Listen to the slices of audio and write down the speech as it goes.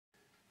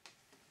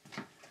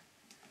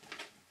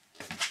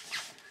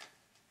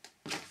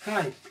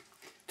Hi,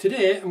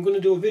 today I'm going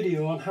to do a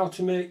video on how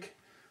to make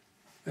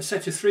a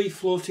set of 3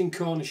 floating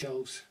corner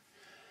shelves.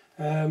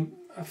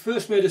 I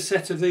first made a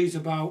set of these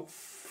about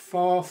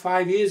 4 or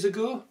 5 years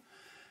ago,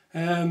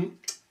 and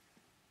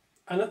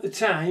at the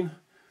time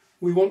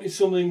we wanted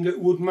something that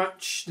would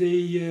match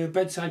the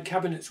bedside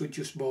cabinets we'd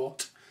just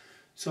bought.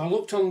 So I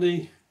looked on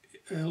the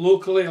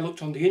locally, I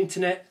looked on the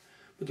internet,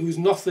 but there was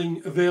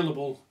nothing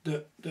available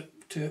that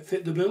to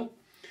fit the bill.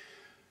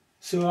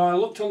 So I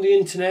looked on the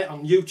internet,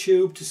 on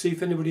YouTube, to see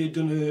if anybody had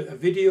done a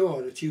video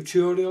or a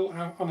tutorial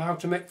on how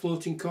to make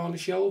floating corner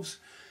shelves.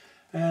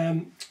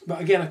 But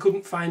again, I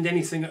couldn't find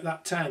anything at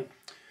that time.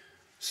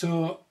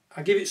 So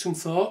I gave it some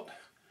thought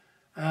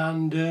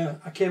and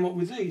I came up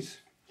with these.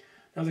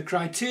 Now the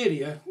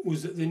criteria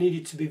was that they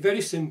needed to be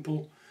very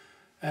simple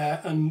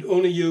and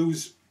only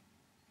use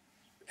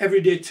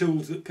everyday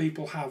tools that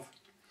people have.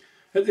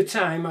 At the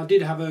time I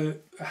did have a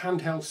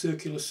handheld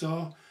circular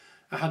saw.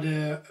 I had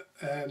a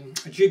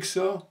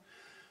jigsaw,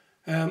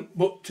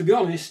 but to be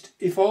honest,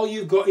 if all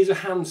you've got is a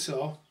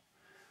handsaw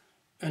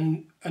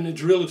and a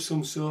drill of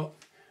some sort,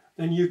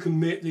 then you can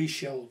make these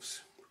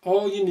shelves.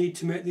 All you need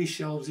to make these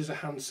shelves is a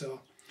handsaw.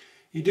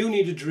 You do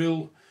need a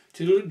drill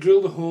to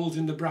drill the holes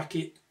in the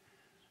bracket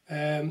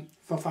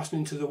for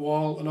fastening to the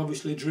wall, and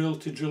obviously a drill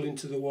to drill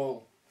into the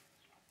wall.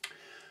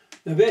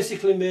 They're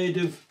basically made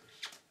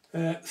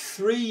of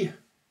 3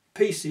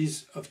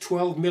 pieces of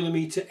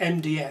 12mm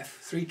MDF,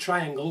 3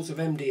 triangles of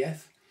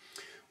MDF,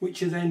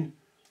 which are then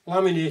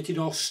laminated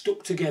or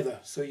stuck together,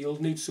 so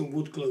you'll need some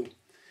wood glue.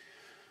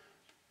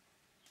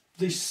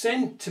 The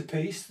centre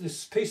piece,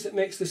 this piece that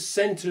makes the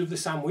centre of the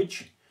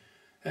sandwich,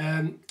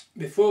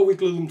 before we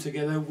glue them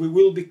together we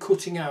will be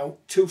cutting out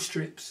 2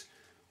 strips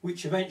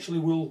which eventually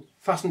will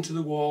fasten to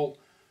the wall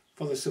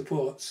for the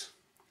supports.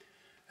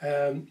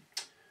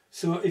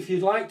 So if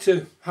you'd like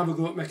to have a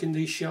go at making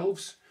these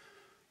shelves,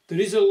 there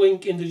is a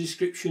link in the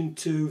description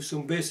to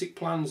some basic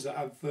plans that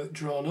I've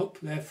drawn up.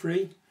 They're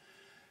free.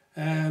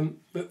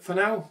 But for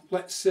now,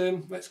 let's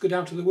go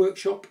down to the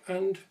workshop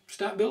and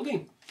start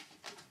building.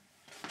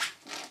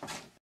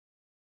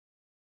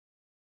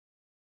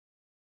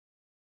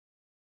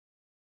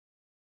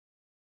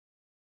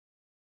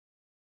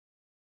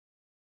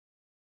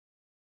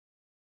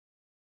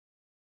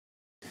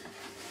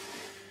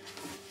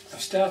 I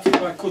started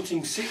by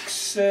cutting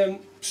 6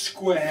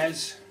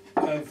 squares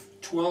of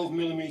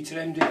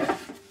 12mm MDF,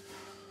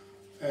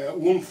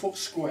 1 foot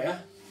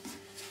square,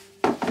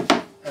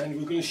 and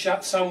we're going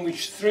to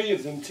sandwich 3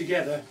 of them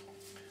together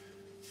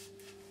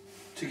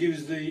to give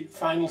us the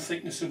final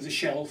thickness of the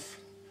shelf.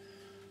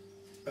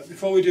 But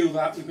before we do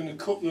that, we're going to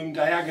cut them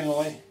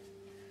diagonally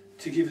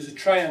to give us a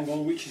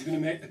triangle which is going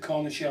to make the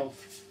corner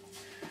shelf.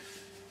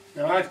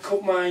 Now I've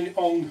cut mine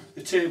on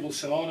the table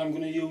saw and I'm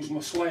going to use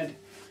my sled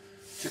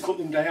to cut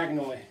them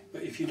diagonally,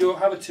 but if you don't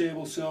have a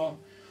table saw,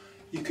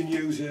 you can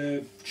use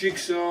a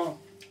jigsaw,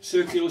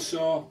 circular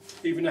saw,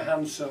 even a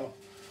handsaw.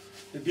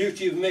 The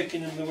beauty of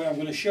making them the way I'm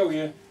going to show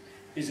you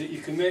is that you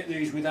can make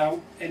these without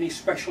any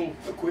special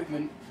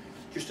equipment.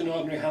 Just an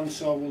ordinary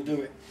handsaw will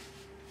do it.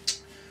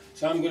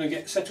 So I'm going to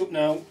get set up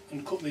now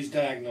and cut these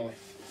diagonally.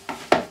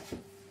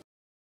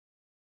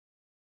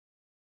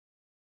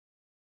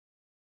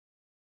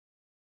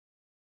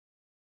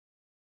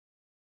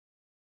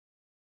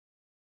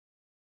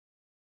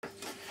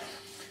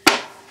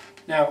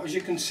 Now, as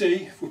you can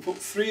see, if we put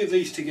 3 of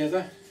these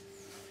together,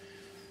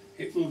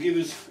 it will give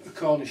us a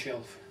corner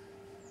shelf.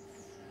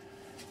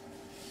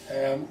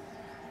 The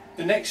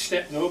next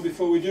step though,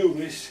 before we do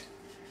this,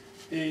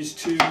 is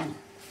to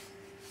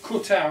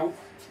cut out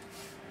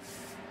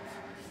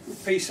a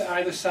piece at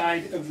either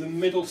side of the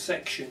middle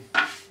section.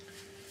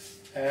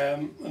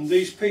 And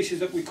these pieces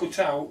that we cut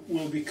out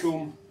will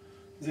become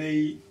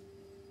the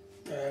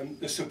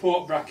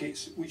support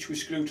brackets which we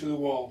screw to the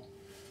wall.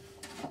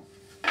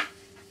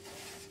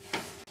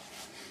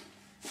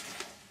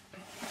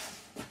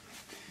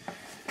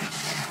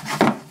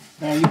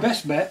 Now your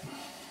best bet,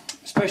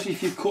 especially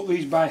if you cut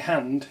these by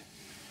hand,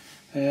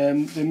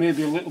 they may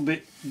be a little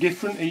bit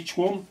different each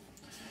one,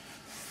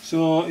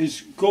 so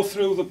is go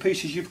through the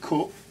pieces you've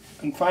cut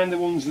and find the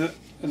ones that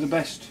are the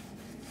best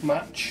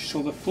match,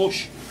 so they're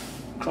flush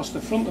across the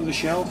front of the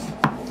shelf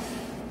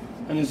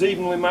and is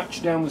evenly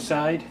matched down the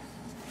side.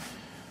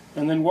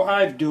 And then what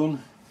I've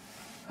done,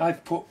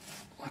 I've put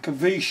like a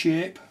V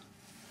shape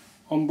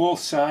on both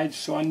sides,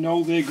 so I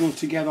know they go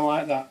together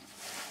like that.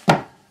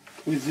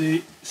 With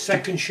the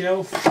second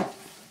shelf,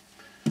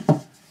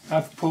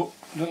 I've put,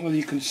 I don't know whether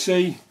you can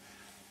see,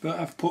 but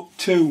I've put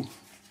 2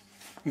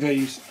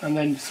 V's and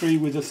then 3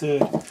 with the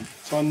third,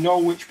 so I know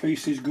which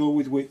pieces go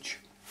with which.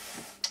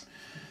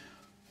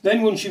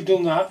 Then once you've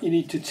done that, you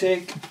need to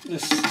take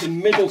the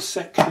middle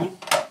section,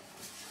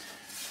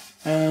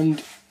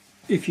 and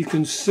if you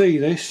can see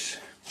this,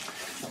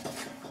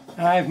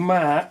 I've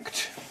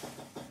marked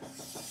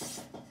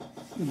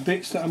the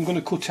bits that I'm going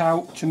to cut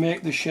out to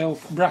make the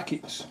shelf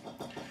brackets.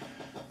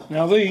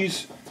 Now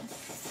these,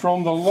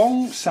 from the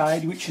long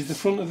side, which is the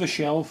front of the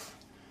shelf,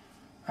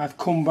 I've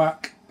come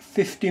back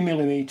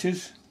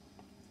 50mm,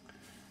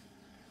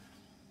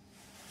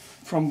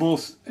 from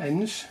both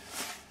ends,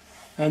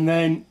 and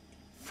then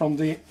from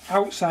the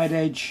outside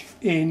edge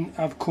in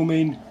I've come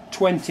in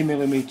 20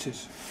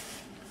 millimeters.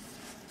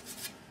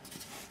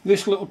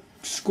 This little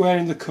square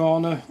in the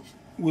corner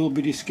will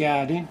be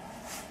discarding,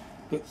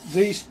 but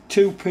these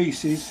two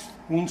pieces,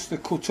 once they're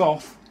cut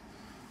off,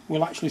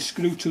 will actually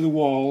screw to the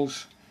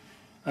walls,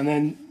 and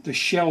then the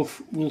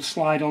shelf will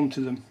slide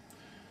onto them,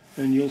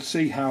 and you'll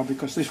see how,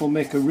 because this will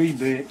make a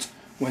rebate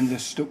when they're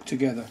stuck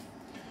together.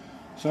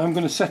 So I'm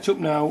going to set up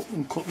now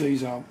and cut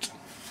these out.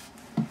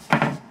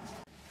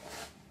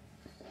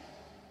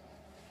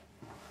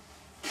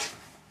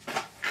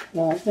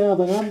 Right, now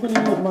then, I'm going to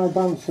use my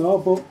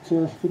bandsaw, but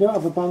if you don't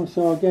have a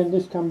bandsaw, again,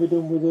 this can be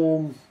done with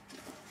an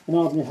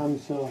ordinary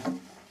handsaw.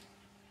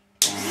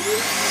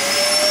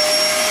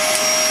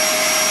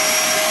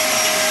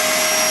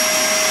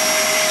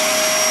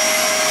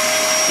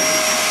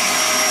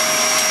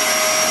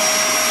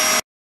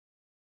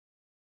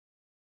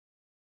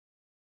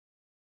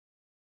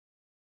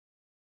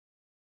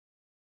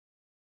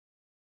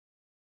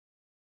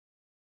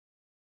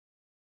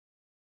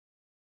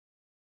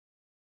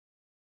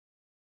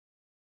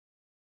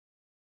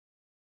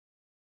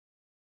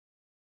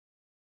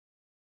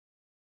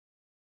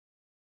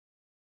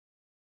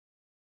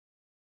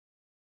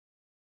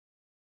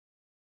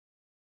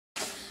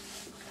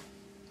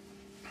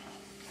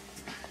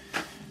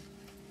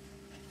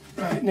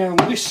 Right, now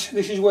this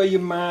is where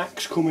your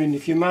marks come in.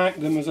 If you mark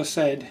them, as I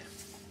said,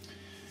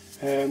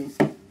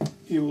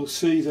 you will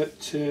see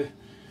that you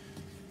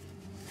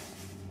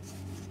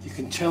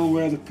can tell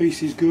where the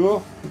pieces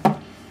go.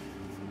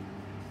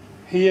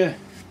 Here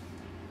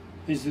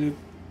is the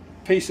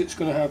piece that's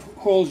going to have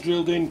holes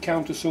drilled in,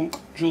 countersunk,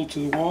 drilled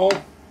to the wall.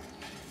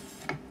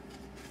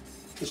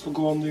 This will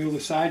go on the other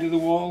side of the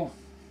wall.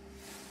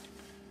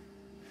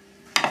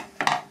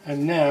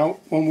 And now,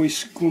 when we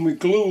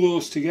glue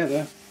those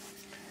together,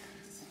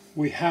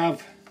 we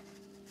have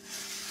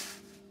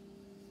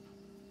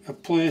a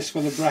place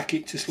for the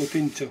bracket to slip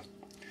into.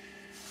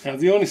 Now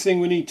the only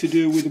thing we need to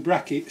do with the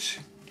brackets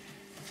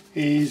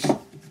is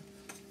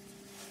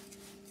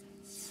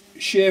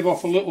shave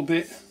off a little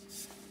bit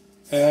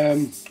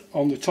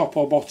on the top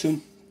or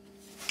bottom,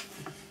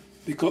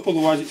 because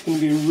otherwise it's going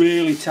to be a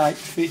really tight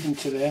fit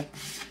into there.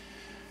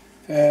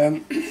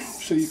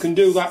 So you can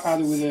do that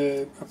either with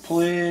a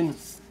plane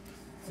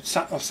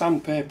or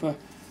sandpaper.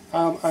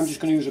 I'm just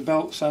going to use a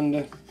belt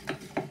sander,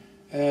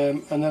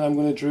 and then I'm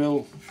going to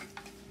drill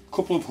a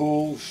couple of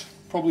holes,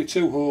 probably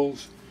 2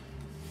 holes,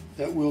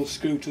 that will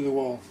screw to the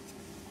wall.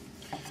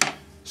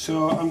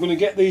 So I'm going to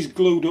get these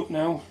glued up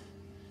now,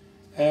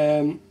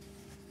 and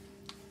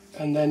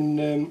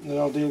then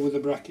I'll deal with the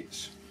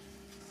brackets.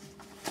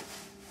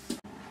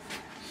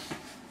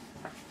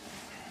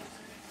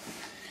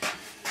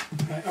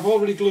 Right, I've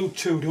already glued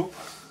two up.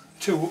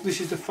 This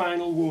is the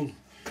final one.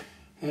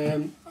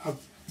 I've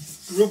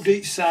rubbed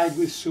each side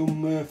with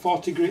some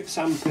 40 grit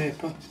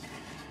sandpaper,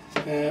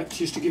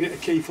 just to give it a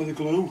key for the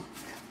glue,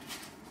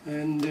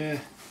 and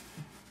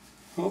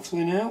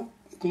hopefully now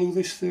glue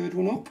this third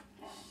one up.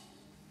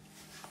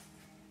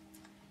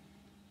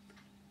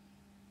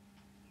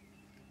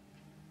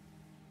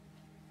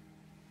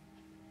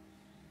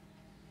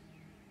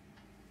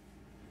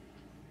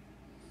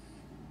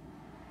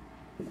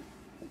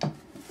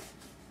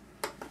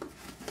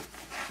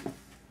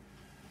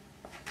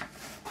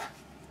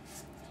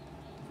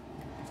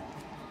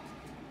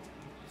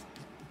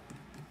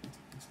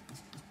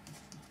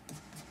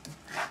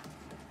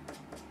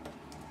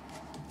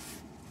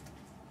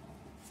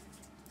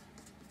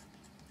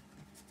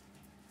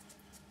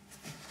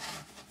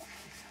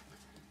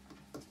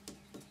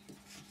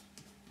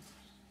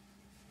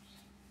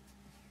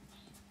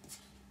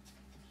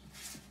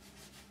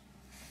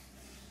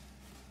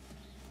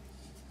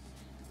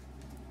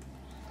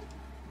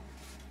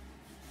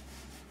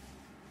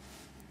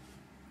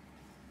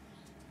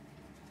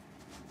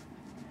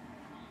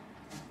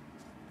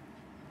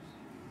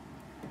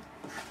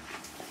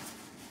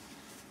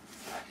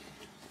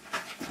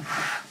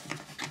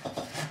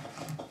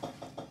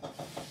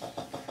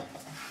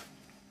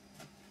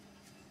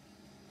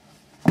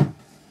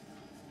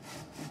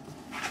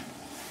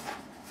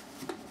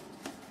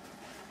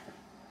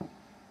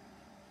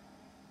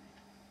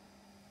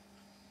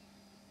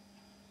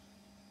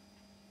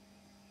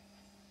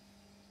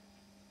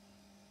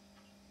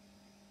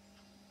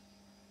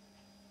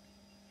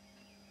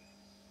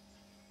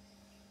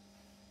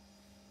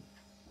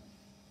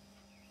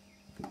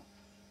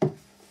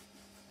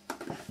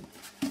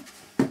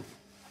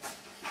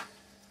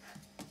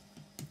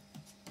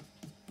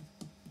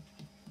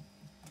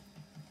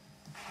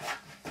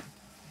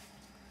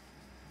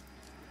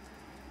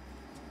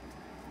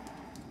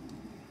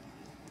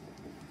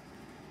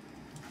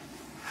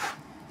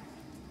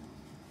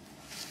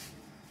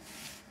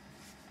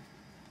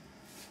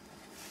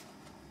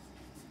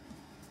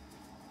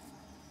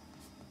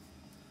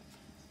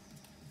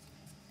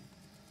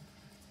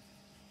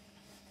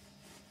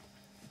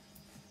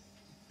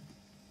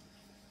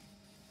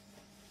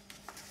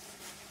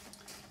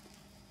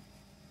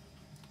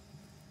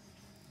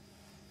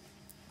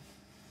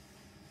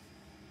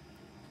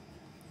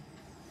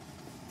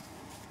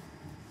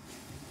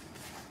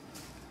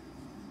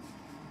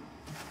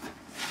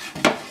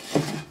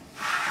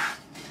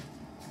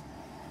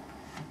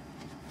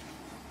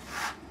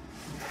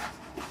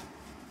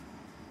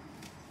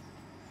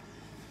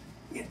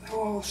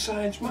 both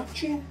sides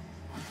matching.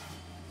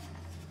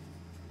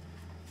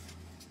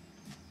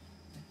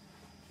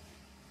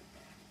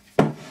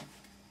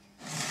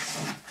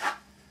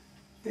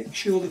 Make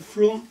sure the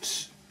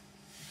front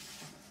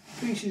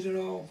pieces are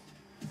all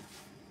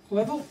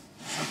level,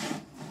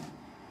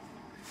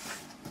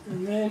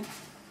 and then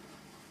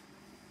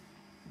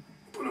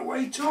put a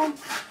weight on.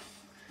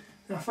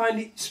 And I find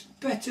it's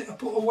better to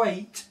put a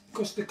weight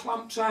because the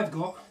clamps I've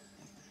got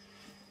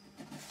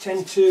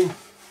tend to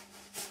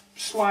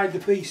slide the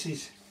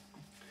pieces,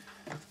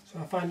 so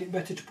I find it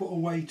better to put a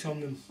weight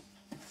on them.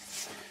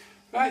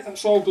 Right,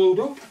 that's all glued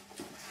up,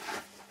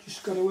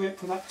 just got to wait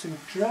for that to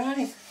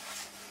dry,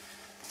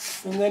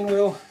 and then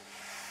we'll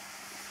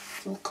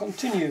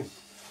continue.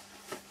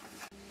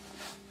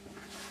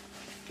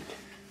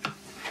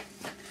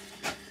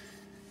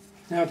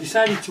 Now I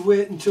decided to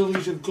wait until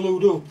these have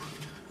glued up,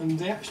 and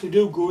they actually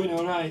do go in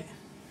alright,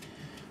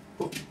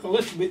 but a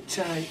little bit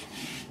tight,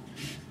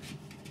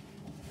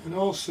 and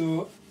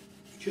also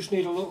just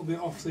need a little bit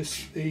off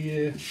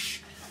the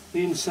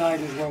inside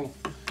as well.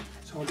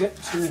 So I'll get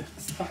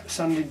that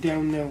sanded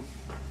down now.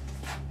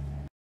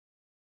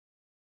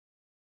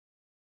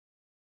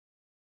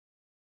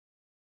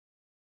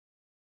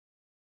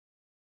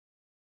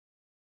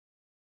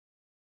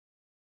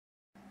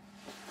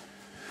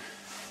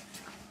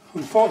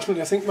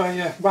 Unfortunately I think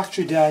my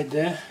battery died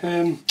there.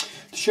 To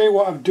show you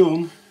what I've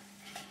done,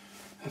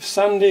 I've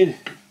sanded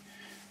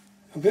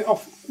a bit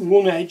off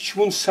one edge,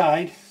 one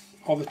side,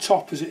 or the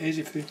top as it is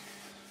if the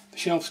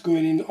shelf's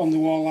going in on the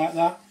wall like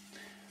that,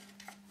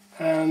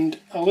 and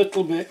a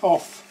little bit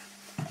off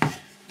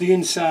the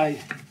inside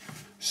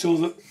so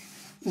that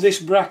this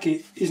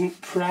bracket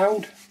isn't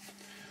proud,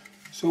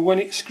 so when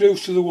it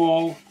screws to the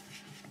wall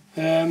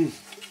the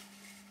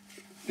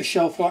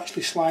shelf will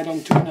actually slide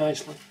onto it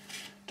nicely.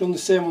 Done the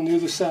same on the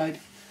other side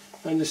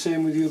and the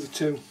same with the other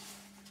two.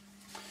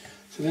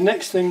 So the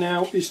next thing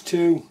now is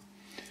to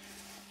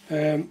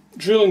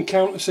drill and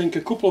countersink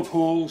a couple of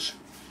holes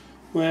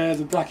where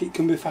the bracket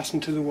can be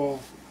fastened to the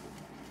wall.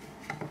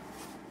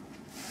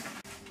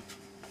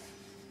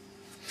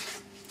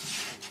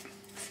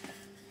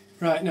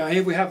 Right, now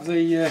here we have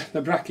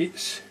the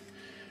brackets.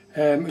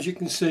 As you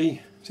can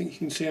see, I think you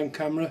can see on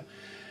camera,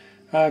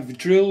 I've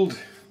drilled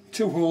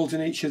 2 holes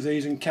in each of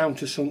these and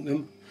countersunk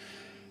them.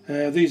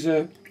 These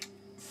are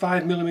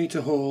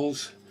 5mm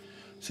holes,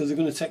 so they're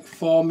going to take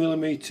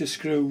 4mm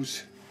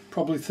screws,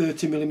 probably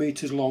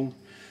 30mm long,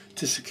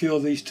 to secure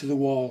these to the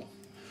wall.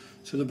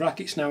 So the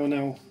brackets now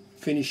are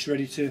finished,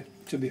 ready to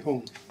be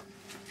hung.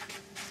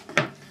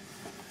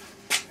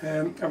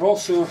 I've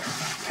also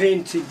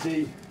painted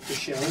the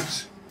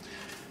shelves.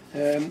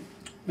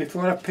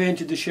 Before I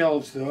painted the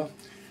shelves though,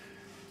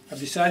 I've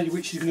decided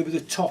which is going to be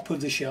the top of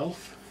the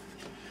shelf,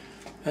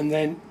 and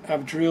then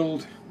I've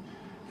drilled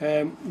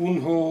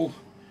 1 hole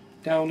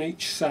down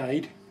each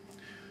side,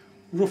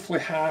 roughly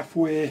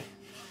halfway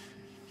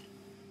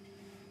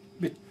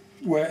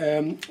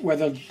where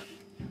the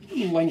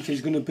length is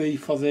going to be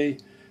for the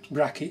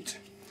bracket.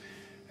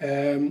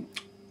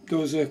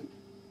 Those are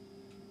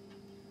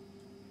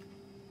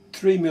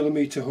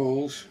 3mm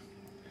holes,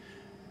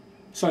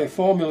 sorry,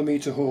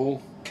 4mm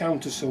hole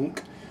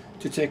countersunk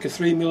to take a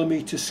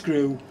 3mm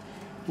screw,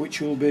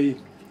 which will be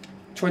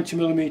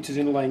 20mm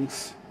in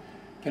length,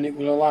 and it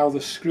will allow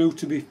the screw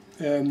to be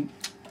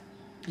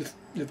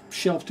the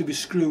shelf to be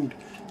screwed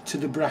to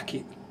the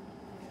bracket,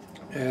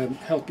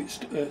 help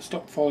it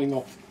stop falling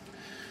off.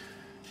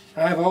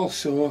 I've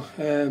also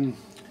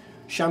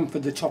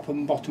chamfered the top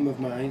and bottom of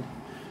mine,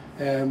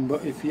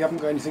 but if you haven't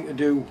got anything to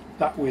do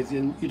that with,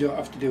 then you don't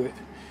have to do it.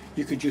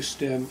 You could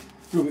just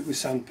rub it with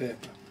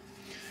sandpaper.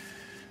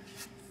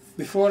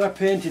 Before I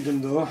painted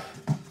them though,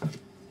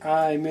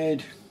 I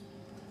made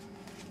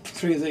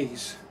 3 of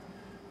these,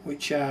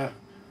 which are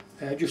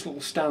just little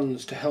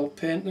stands to help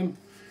paint them.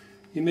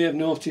 You may have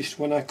noticed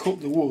when I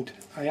cut the wood,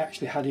 I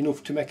actually had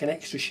enough to make an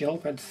extra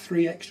shelf. I had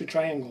 3 extra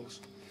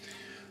triangles.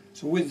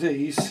 So with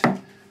these,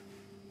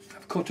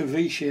 I've cut a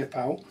V shape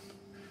out,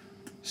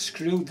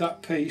 screwed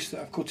that piece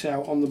that I've cut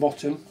out on the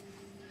bottom,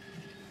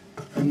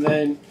 and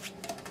then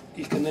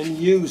you can then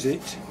use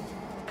it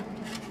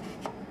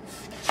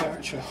to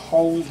actually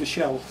hold the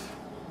shelf.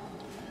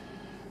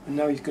 And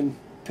now you can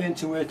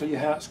paint away till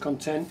your heart's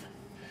content.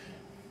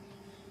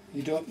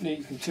 You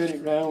can turn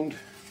it round.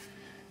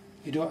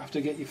 You don't have to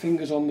get your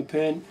fingers on the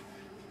paint,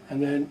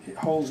 and then it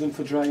holds them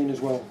for drying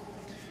as well.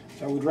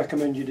 So I would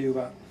recommend you do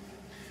that.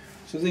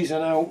 So these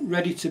are now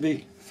ready to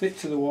be fit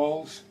to the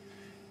walls,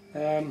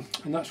 and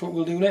that's what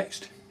we'll do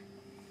next.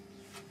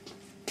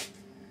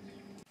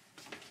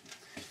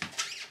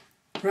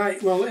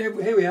 Right, well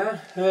here we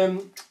are.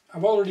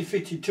 I've already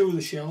fitted 2 of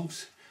the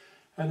shelves,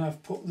 and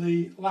I've put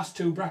the last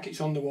 2 brackets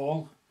on the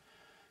wall.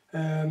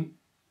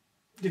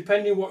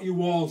 Depending what your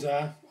walls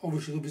are,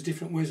 obviously there's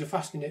different ways of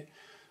fastening it.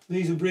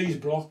 These are breeze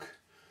block,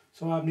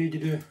 so I've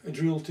needed a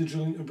drill to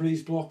drill into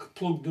breeze block,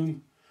 plug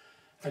them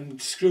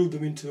and screwed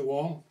them into the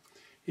wall.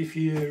 If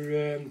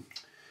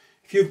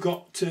you've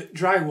got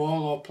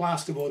drywall or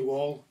plasterboard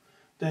wall,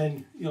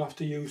 then you'll have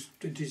to use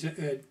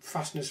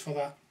fasteners for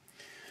that.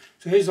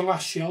 So here's the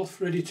last shelf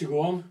ready to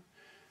go on.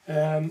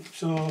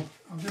 So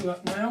I'll do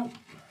that now.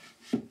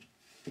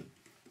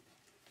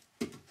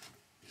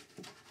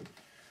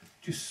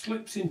 Just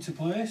slips into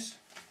place,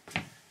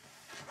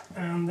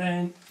 and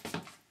then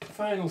the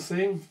final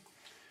thing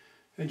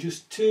are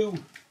just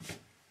two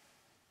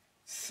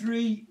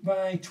 3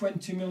 by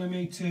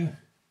 20mm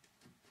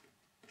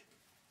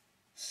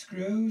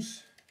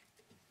screws.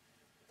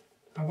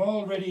 I've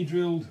already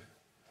drilled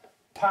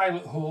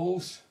pilot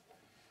holes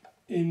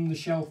in the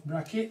shelf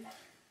bracket,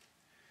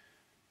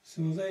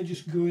 so they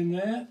just go in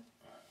there.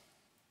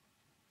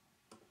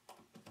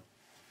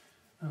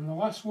 And the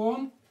last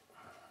one,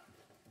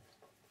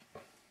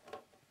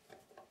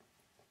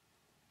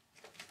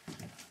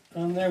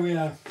 and there we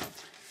are, a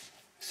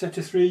set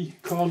of 3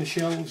 corner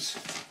shelves.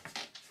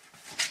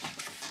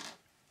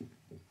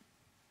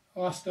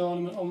 Last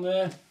ornament on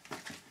there,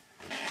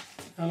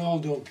 and all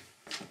done.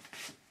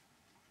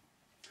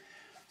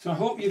 So I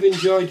hope you've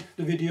enjoyed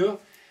the video.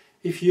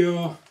 If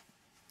you're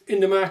in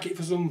the market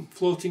for some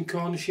floating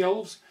corner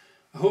shelves,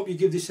 I hope you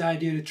give this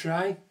idea a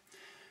try.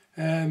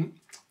 There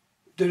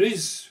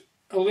is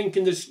a link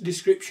in the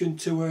description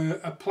to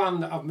a plan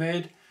that I've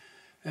made.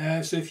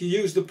 So if you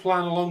use the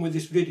plan along with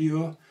this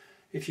video,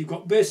 if you've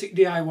got basic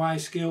DIY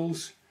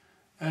skills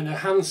and a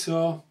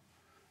handsaw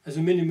as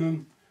a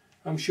minimum,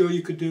 I'm sure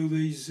you could do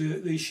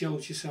these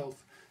shelves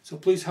yourself. So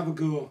please have a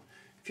go.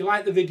 If you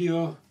like the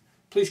video,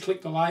 please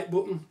click the like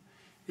button.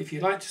 If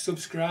you'd like to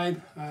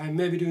subscribe, I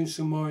may be doing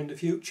some more in the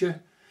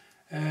future.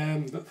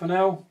 But for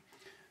now,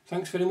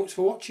 thanks very much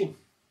for watching.